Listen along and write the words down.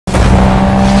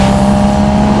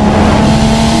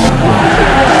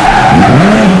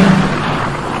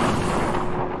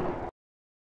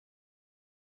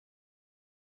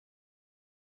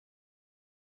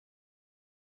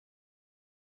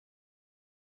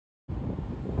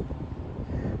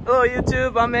Hello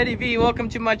YouTube, I'm Eddie V. Welcome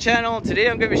to my channel. Today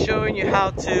I'm going to be showing you how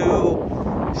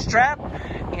to strap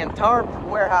and tarp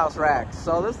warehouse racks.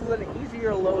 So this is an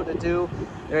easier load to do.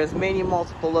 There's many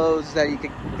multiple loads that you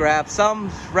could grab. Some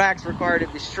racks require to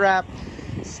be strapped.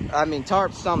 I mean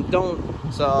tarp, some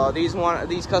don't. So these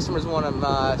customers want them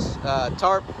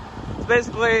tarp. So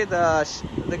basically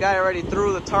the guy already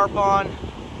threw the tarp on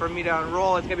for me to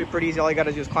unroll. It's gonna be pretty easy. All you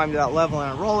gotta do is climb to that level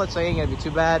and unroll it, so it ain't gonna be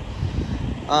too bad.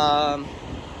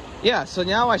 Yeah, so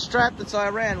now I strapped it. So I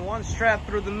ran one strap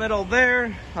through the middle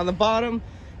there on the bottom,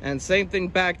 and same thing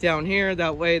back down here.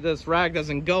 That way this rack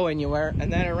doesn't go anywhere.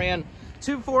 And then I ran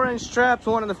two 4-inch straps,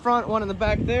 one in the front, one in the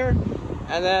back there,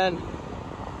 and then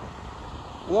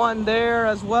one there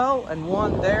as well, and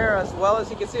one there as well.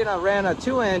 As you can see, and I ran a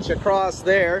 2-inch across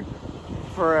there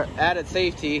for added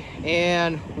safety,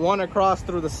 and one across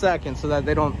through the second so that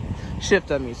they don't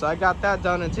shift at me. So I got that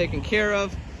done and taken care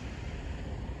of.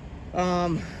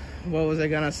 What was I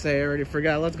gonna say? I already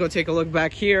forgot. Let's go take a look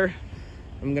back here.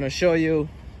 I'm gonna show you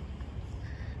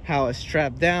how it's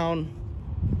strapped down.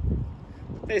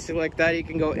 Basically like that. You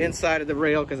can go inside of the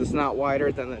rail because it's not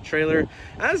wider than the trailer.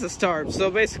 As a tarp,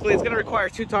 so basically it's gonna require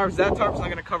two tarps. That tarp's not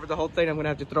gonna cover the whole thing. I'm gonna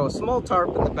have to throw a small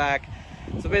tarp in the back.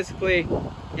 So basically,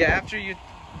 yeah, after you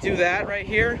do that right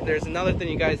here, there's another thing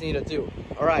you guys need to do.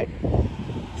 All right,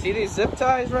 see these zip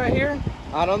ties right here?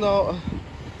 I don't know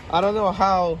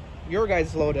how your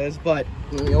guys' load is, but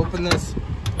let me open this.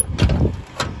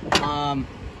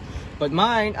 But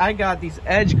mine, I got these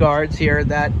edge guards here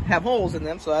that have holes in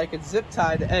them, so I could zip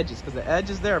tie the edges, because the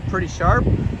edges there are pretty sharp.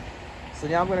 So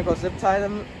now I'm gonna go zip tie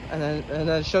them and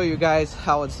then show you guys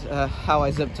how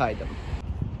I zip tied them.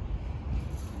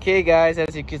 Okay guys,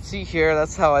 as you can see here,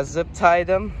 that's how I zip tied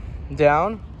them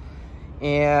down,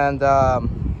 and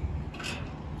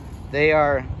they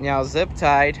are now zip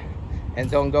tied and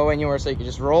don't go anywhere. So you can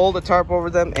just roll the tarp over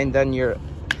them, and then your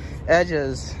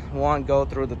edges won't go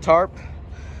through the tarp,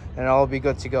 and it'll be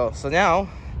good to go. So now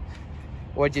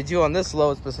what you do on this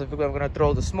load specifically, I'm going to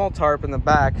throw the small tarp in the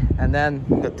back and then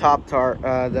the top tarp,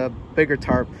 the bigger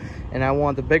tarp, and I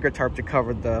want the bigger tarp to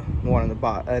cover the one in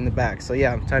the back. So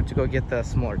yeah, time to go get the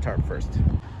smaller tarp first.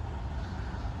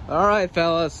 All right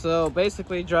fellas, so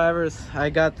basically drivers, I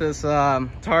got this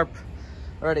tarp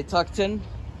already tucked in.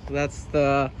 So that's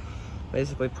the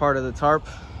basically part of the tarp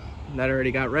that I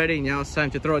already got ready. Now it's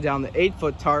time to throw down the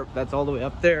 8-foot tarp that's all the way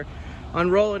up there,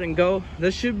 unroll it and go.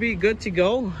 This should be good to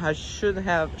go. I shouldn't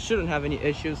have any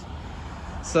issues.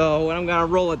 So when I'm gonna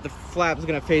roll it, the flap is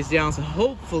gonna face down, so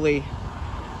hopefully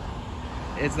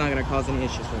it's not gonna cause any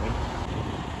issues for me.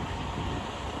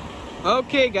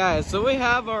 Okay guys, so we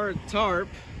have our tarp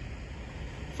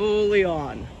fully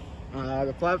on,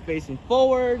 the flap facing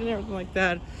forward and everything like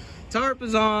that. Tarp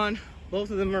is on, both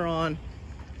of them are on.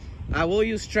 I will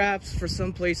use straps for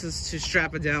some places to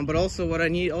strap it down, but also what I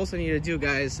need to do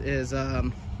guys is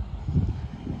when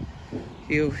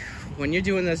you're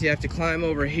doing this, you have to climb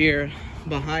over here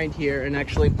behind here and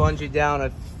actually bungee down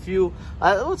a few,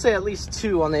 I would say at least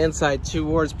 2 on the inside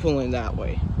towards pulling that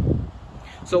way.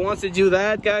 So once you do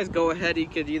that guys, go ahead, you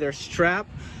could either strap.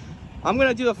 I'm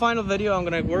gonna do the final video, I'm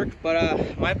gonna work,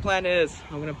 but my plan is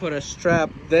I'm gonna put a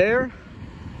strap there,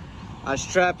 a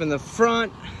strap in the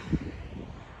front,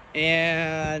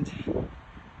 and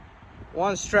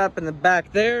one strap in the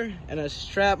back there, and a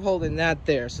strap holding that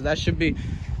there. So that should be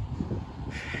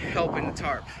helping the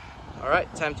tarp. All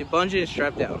right, time to bungee and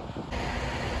strap down.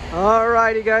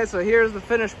 Alrighty guys, so here's the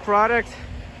finished product.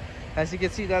 As you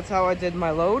can see, that's how I did my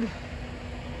load.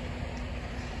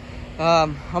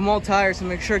 I'm all tired, so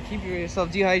make sure to keep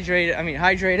yourself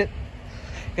hydrated,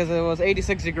 because it was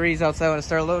 86 degrees outside when I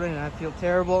started loading, and I feel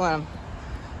terrible.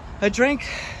 I drank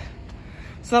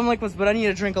some liquids, but I need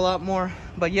to drink a lot more.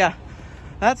 But yeah,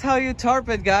 that's how you tarp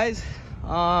it guys.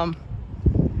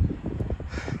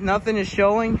 Nothing is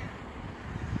showing.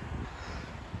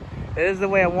 It is the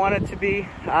way I want it to be.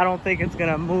 I don't think it's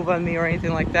gonna move on me or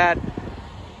anything like that.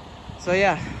 So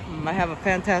yeah, I have a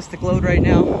fantastic load right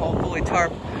now, all fully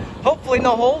tarp. Hopefully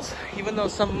no holes, even though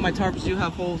some of my tarps do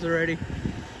have holes already.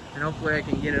 And hopefully I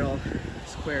can get it all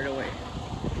squared away.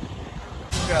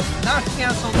 Not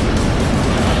canceled.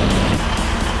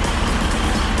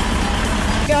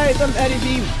 Guys, I'm Eddie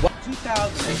V.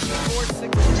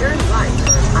 2064 turn right.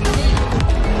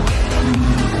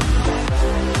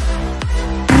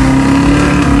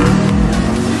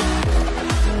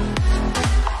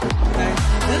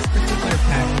 This particular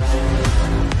package,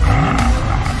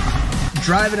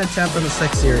 driving a temp in the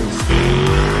 6 Series.